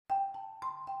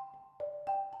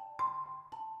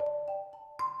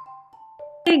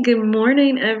Hey, good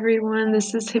morning, everyone.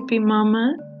 This is Hippie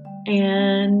Mama,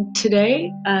 and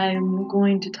today I'm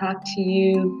going to talk to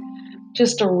you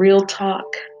just a real talk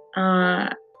uh,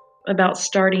 about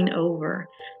starting over.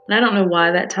 And I don't know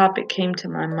why that topic came to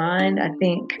my mind. I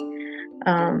think,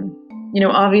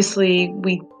 obviously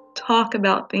we talk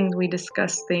about things, we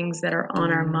discuss things that are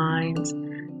on our minds,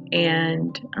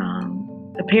 and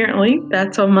apparently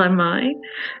that's on my mind.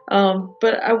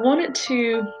 But I wanted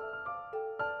to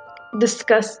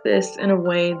discuss this in a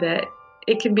way that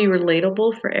it can be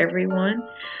relatable for everyone,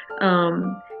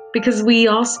 um, because we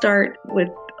all start with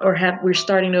we're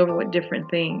starting over with different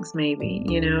things, maybe,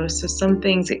 so some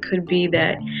things it could be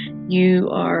that you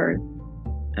are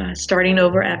starting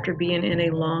over after being in a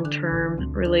long-term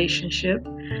relationship.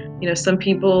 Some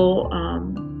people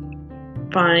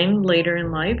find later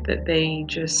in life that they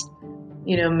just,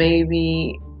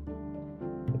 maybe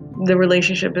the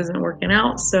relationship isn't working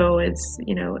out, so it's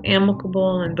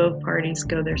amicable and both parties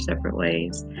go their separate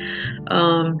ways.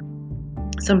 um,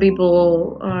 some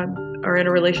people are in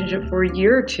a relationship for a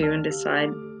year or two and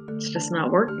decide it's just not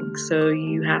working, so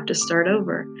you have to start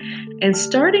over. And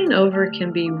starting over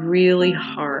can be really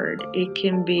hard. Um,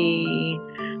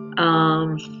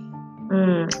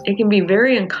 it can be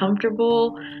very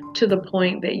uncomfortable, to the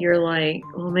point that you're like,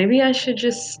 well, maybe I should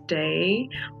just stay,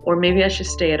 or maybe I should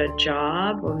stay at a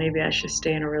job, or maybe I should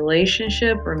stay in a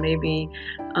relationship, or maybe,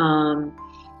 um,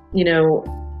 you know,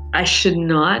 I should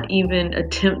not even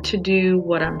attempt to do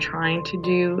what I'm trying to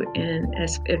do,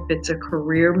 as if it's a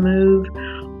career move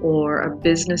or a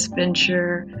business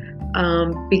venture,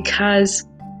 because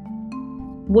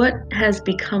what has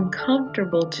become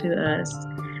comfortable to us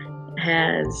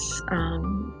has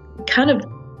kind of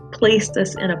placed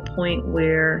us in a point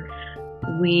where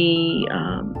we,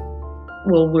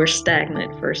 well, we're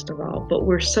stagnant, first of all, but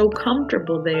we're so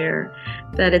comfortable there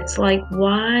that it's like,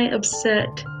 why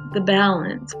upset the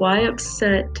balance? Why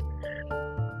upset,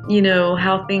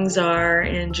 how things are,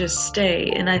 and just stay?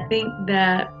 And I think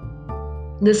that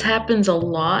this happens a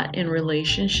lot in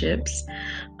relationships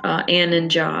and in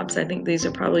jobs. I think these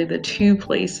are probably the two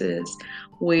places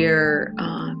where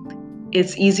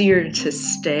it's easier to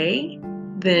stay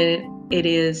than it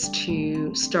is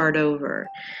to start over.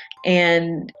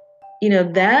 And,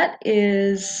 that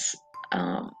is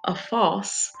a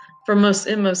false for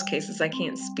in most cases. I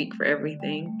can't speak for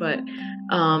everything, but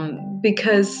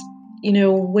because,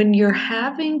 when you're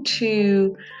having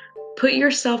to put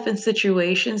yourself in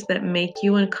situations that make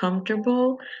you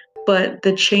uncomfortable, but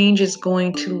the change is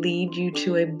going to lead you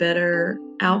to a better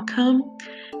outcome,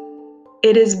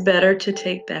 it is better to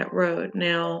take that road.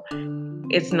 Now,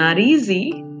 it's not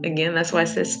easy. Again, that's why I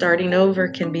said starting over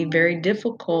can be very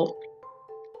difficult,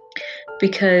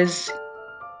 because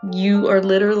you are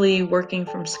literally working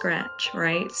from scratch,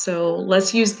 right? So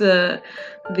let's use the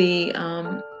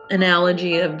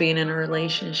analogy of being in a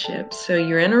relationship. So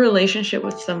you're in a relationship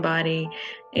with somebody,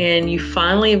 and you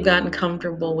finally have gotten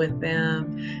comfortable with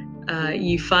them.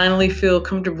 You finally feel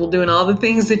comfortable doing all the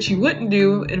things that you wouldn't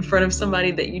do in front of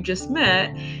somebody that you just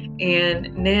met,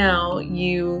 and now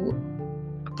you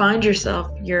find yourself,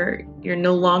 you're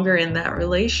no longer in that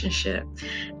relationship,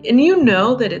 and you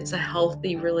know that it's a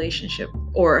healthy relationship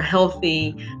or a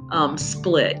healthy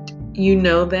split. You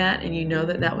know that, and you know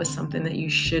that that was something that you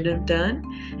should have done,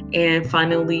 and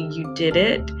finally you did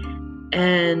it.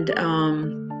 And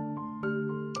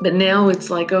but now it's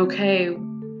like, okay,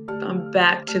 I'm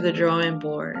back to the drawing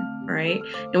board, right?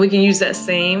 And we can use that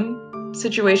same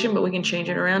situation, but we can change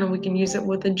it around, and we can use it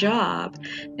with a job.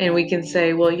 And we can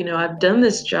say, well, I've done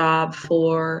this job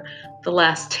for the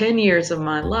last 10 years of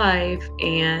my life,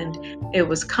 and it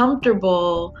was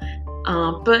comfortable.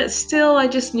 But still, I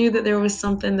just knew that there was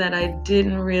something that I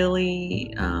didn't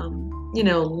really,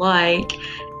 like.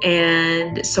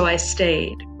 And so I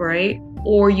stayed, right?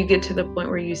 Or you get to the point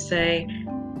where you say,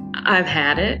 I've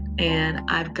had it and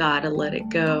I've got to let it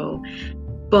go.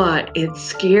 But it's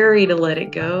scary to let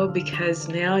it go, because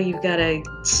now you've got to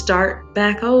start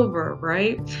back over,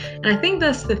 right? And I think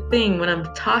that's the thing when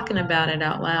I'm talking about it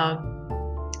out loud.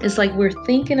 It's like we're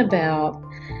thinking about,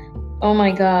 oh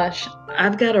my gosh,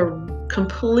 I've got to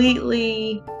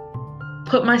completely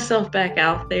put myself back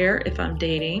out there if I'm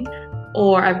dating,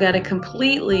 or I've got to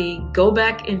completely go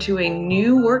back into a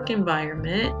new work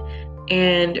environment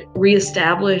and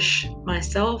reestablish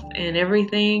myself and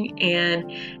everything.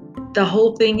 And the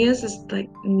whole thing is like,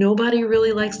 nobody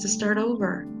really likes to start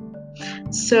over.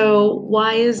 So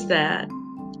why is that?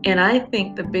 And I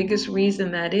think the biggest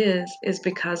reason that is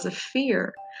because of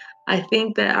fear. I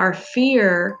think that our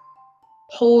fear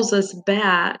holds us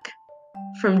back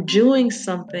from doing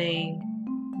something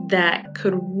that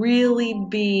could really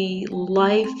be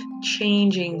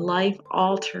life-changing,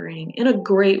 life-altering in a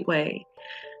great way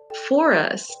for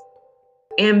us.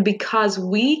 And because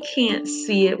we can't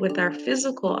see it with our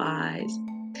physical eyes,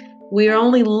 we're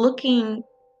only looking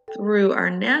through our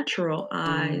natural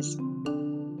eyes.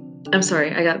 I'm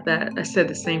sorry, I got that. I said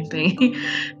the same thing.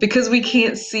 Because we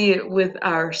can't see it with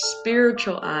our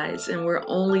spiritual eyes and we're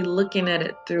only looking at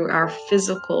it through our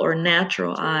physical or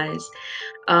natural eyes.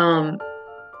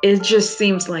 It just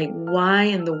seems like, why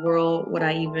in the world would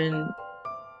I even,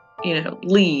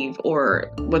 leave,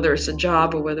 or whether it's a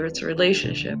job or whether it's a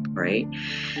relationship, right?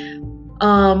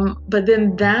 But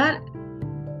then that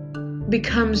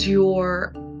becomes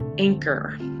your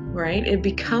anchor, right? It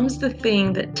becomes the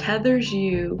thing that tethers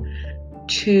you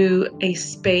to a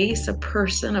space, a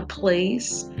person, a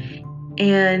place,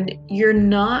 and you're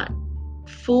not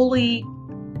fully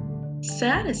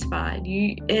satisfied.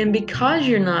 And because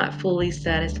you're not fully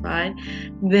satisfied,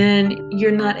 then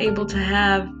you're not able to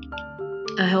have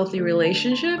a healthy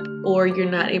relationship, or you're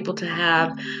not able to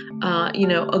have,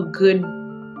 a good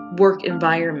work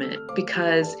environment,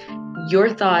 because your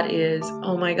thought is,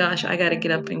 oh my gosh, I got to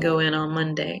get up and go in on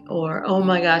Monday, or oh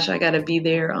my gosh, I got to be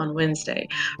there on Wednesday,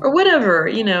 or whatever,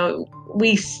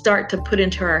 we start to put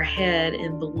into our head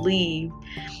and believe,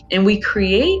 and we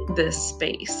create this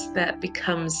space that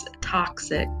becomes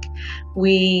toxic.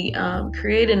 We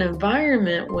create an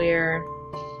environment where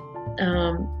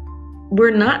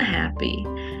we're not happy.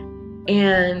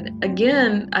 And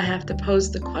again, I have to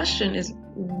pose the question is,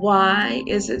 why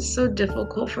is it so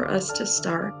difficult for us to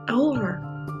start over?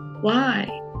 Why?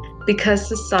 Because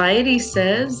society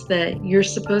says that you're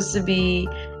supposed to be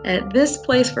at this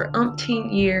place for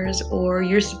umpteen years, or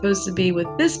you're supposed to be with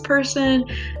this person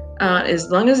as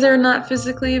long as they're not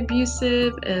physically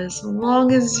abusive, as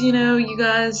long as you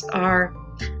guys are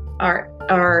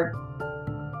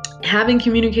having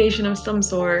communication of some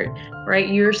sort, right?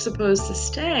 You're supposed to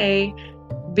stay,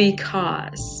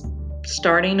 because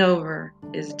starting over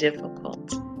is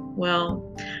difficult.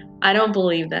 Well, I don't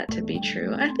believe that to be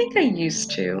true. I think I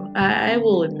used to. I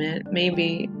will admit,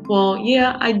 maybe. Well,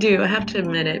 yeah, I do. I have to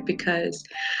admit it, because,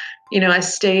 I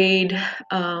stayed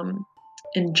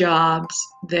in jobs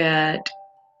that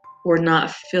were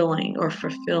not filling or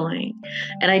fulfilling.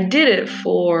 And I did it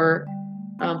for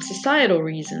societal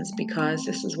reasons, because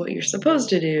this is what you're supposed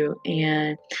to do.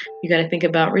 And you got to think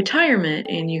about retirement,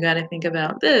 and you got to think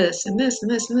about this and this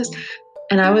and this and this.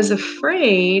 And I was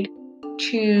afraid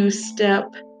to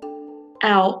step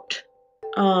out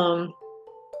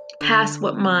past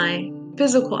what my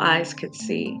physical eyes could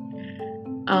see.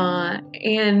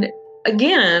 And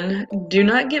again, do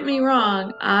not get me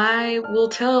wrong. I will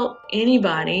tell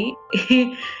anybody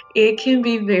it can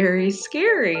be very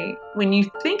scary when you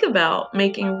think about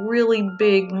making really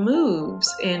big moves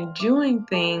and doing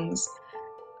things.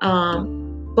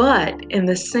 But in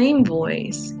the same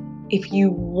voice, if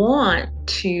you want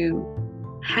to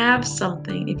have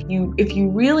something, if you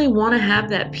really want to have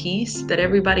that peace that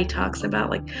everybody talks about,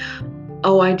 like,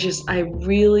 oh, I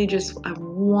really just, I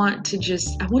want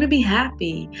to be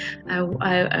happy. I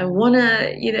want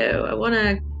to, I want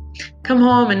to come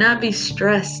home and not be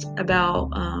stressed about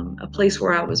a place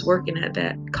where I was working at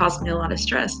that caused me a lot of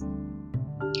stress.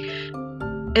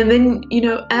 And then,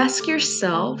 ask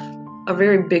yourself a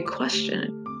very big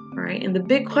question, right? And the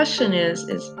big question is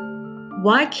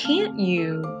why can't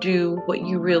you do what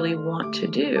you really want to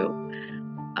do?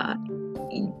 Uh,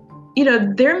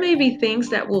 there may be things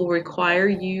that will require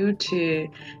you to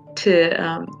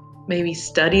maybe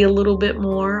study a little bit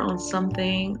more on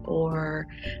something, or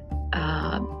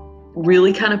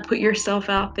really kind of put yourself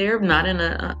out there, not in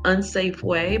an unsafe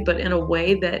way, but in a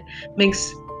way that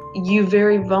makes you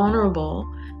very vulnerable.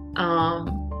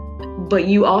 But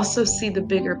you also see the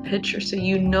bigger picture, so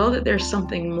you know that there's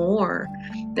something more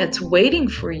that's waiting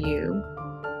for you.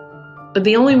 But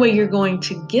the only way you're going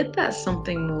to get that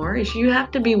something more is you have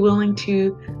to be willing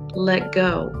to let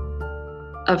go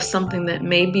of something that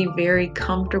may be very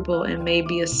comfortable and may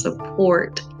be a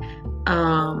support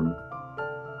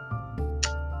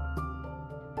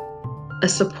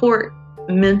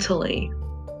mentally,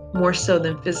 more so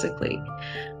than physically.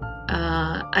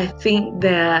 I think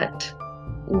that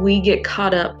we get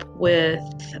caught up with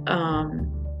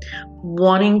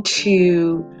wanting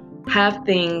to have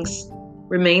things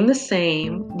remain the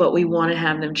same, but we want to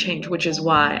have them change, which is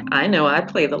why I know I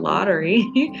play the lottery.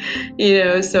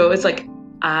 So it's like,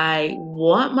 I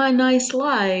want my nice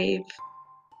life,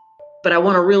 but I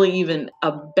want a really even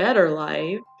a better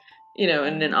life,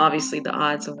 and then obviously the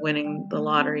odds of winning the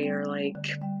lottery are like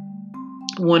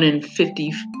 1 in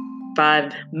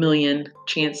 55 million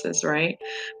chances, right?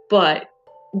 But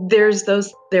there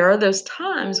are those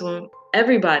times when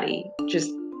everybody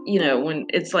just, when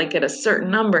it's like at a certain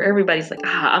number, everybody's like,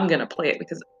 I'm gonna play it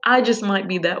because I just might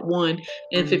be that 1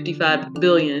 in 55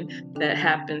 billion that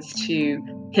happens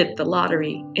to hit the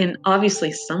lottery. And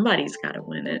obviously somebody's gotta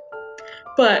win it.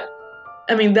 But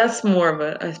I mean, that's more of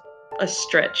a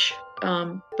stretch.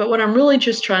 But what I'm really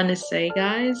just trying to say,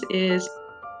 guys, is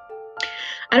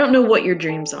I don't know what your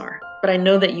dreams are, but I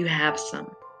know that you have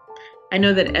some. I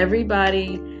know that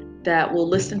everybody that will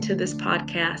listen to this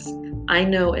podcast, I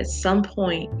know at some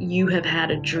point you have had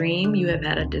a dream, you have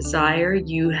had a desire,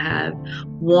 you have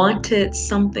wanted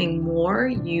something more,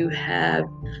 you have,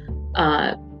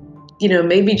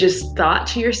 maybe just thought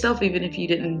to yourself, even if you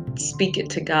didn't speak it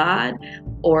to God,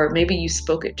 or maybe you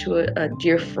spoke it to a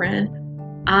dear friend.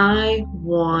 I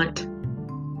want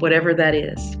whatever that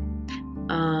is.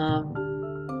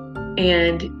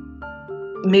 And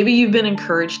maybe you've been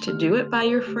encouraged to do it by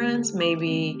your friends.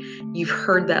 Maybe you've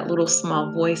heard that little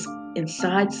small voice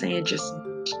inside saying,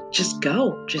 just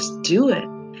go, just do it.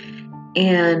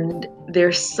 And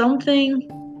there's something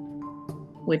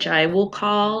which I will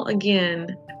call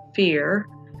again fear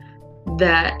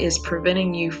that is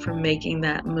preventing you from making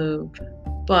that move.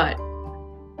 But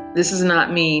this is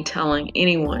not me telling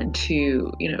anyone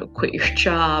to, quit your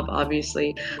job.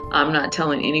 Obviously, I'm not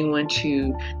telling anyone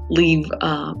to leave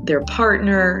their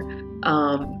partner,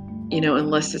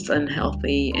 unless it's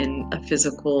unhealthy and a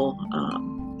physical,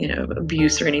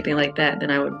 abuse or anything like that.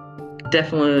 Then I would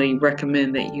definitely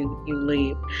recommend that you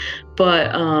leave.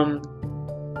 But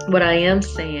what I am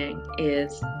saying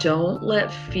is, don't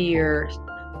let fear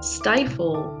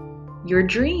stifle your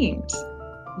dreams.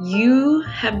 You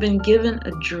have been given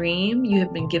a dream. You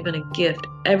have been given a gift.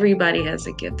 Everybody has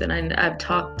a gift. And I've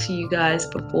talked to you guys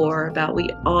before about we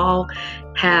all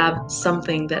have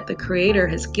something that the Creator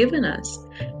has given us.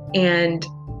 And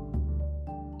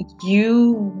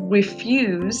you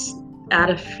refuse out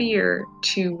of fear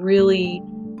to really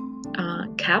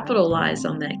capitalize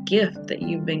on that gift that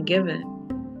you've been given.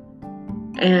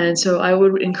 And so I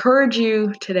would encourage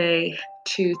you today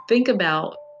to think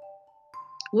about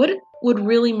what would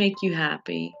really make you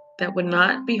happy that would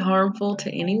not be harmful to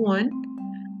anyone.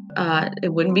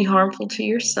 It wouldn't be harmful to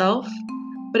yourself,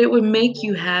 but it would make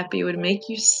you happy. It would make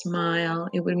you smile.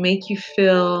 It would make you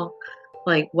feel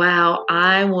like, wow,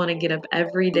 I want to get up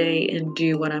every day and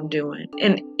do what I'm doing.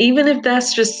 And even if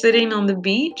that's just sitting on the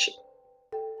beach,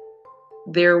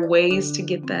 there are ways to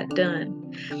get that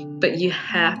done. But you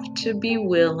have to be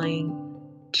willing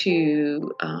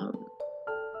to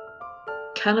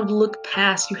kind of look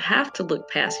past. You have to look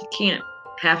past. You can't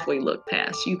halfway look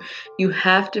past. You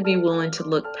have to be willing to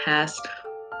look past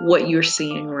what you're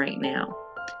seeing right now.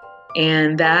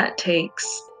 And that takes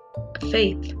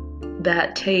faith.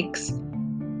 That takes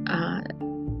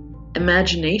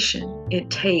imagination. It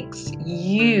takes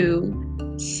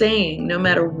you saying, no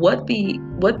matter what the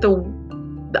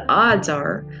odds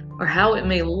are or how it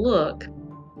may look,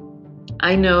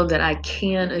 I know that I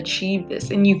can achieve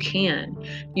this. And you can.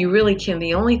 You really can.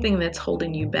 The only thing that's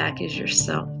holding you back is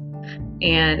yourself.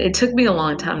 And it took me a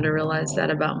long time to realize that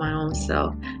about my own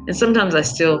self. And sometimes I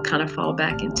still kind of fall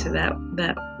back into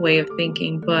that way of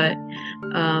thinking. But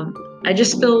I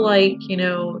just feel like,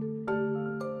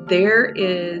 there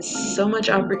is so much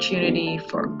opportunity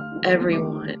for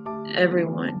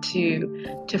everyone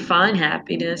to find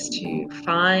happiness, to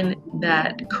find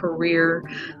that career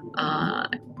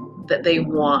that they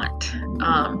want,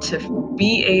 to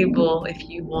be able, if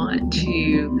you want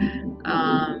to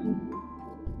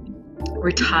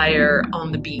retire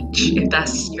on the beach, if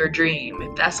that's your dream,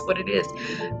 if that's what it is.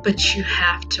 But you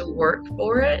have to work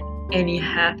for it, and you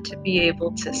have to be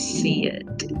able to see it.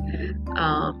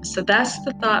 So that's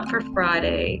the thought for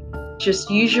Friday. Just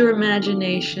use your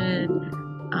imagination.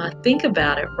 Think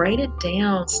about it. Write it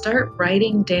down. Start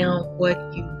writing down what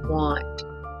you want.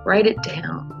 Write it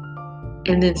down.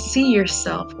 And then see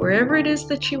yourself wherever it is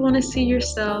that you want to see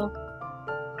yourself,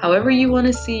 however you want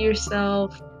to see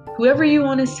yourself, whoever you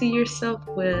want to see yourself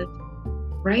with.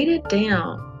 Write it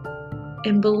down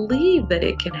and believe that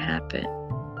it can happen,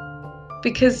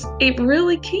 because it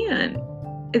really can.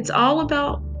 It's all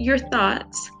about your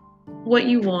thoughts, what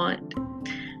you want.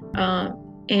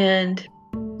 And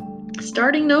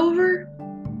starting over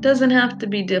doesn't have to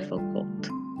be difficult.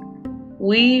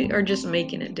 We are just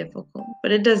making it difficult,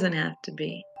 but it doesn't have to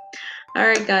be. All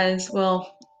right, guys.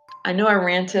 Well, I know I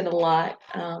ranted a lot,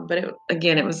 but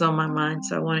it was on my mind,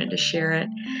 so I wanted to share it.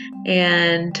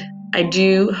 And I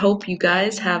do hope you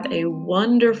guys have a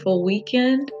wonderful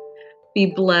weekend. Be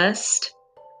blessed.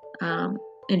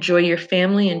 Enjoy your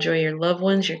family, enjoy your loved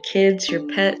ones, your kids, your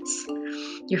pets,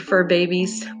 your fur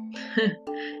babies.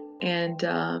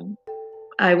 And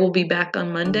I will be back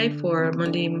on Monday for a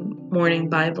Monday morning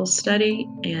Bible study.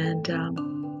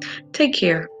 And take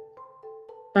care.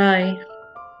 Bye.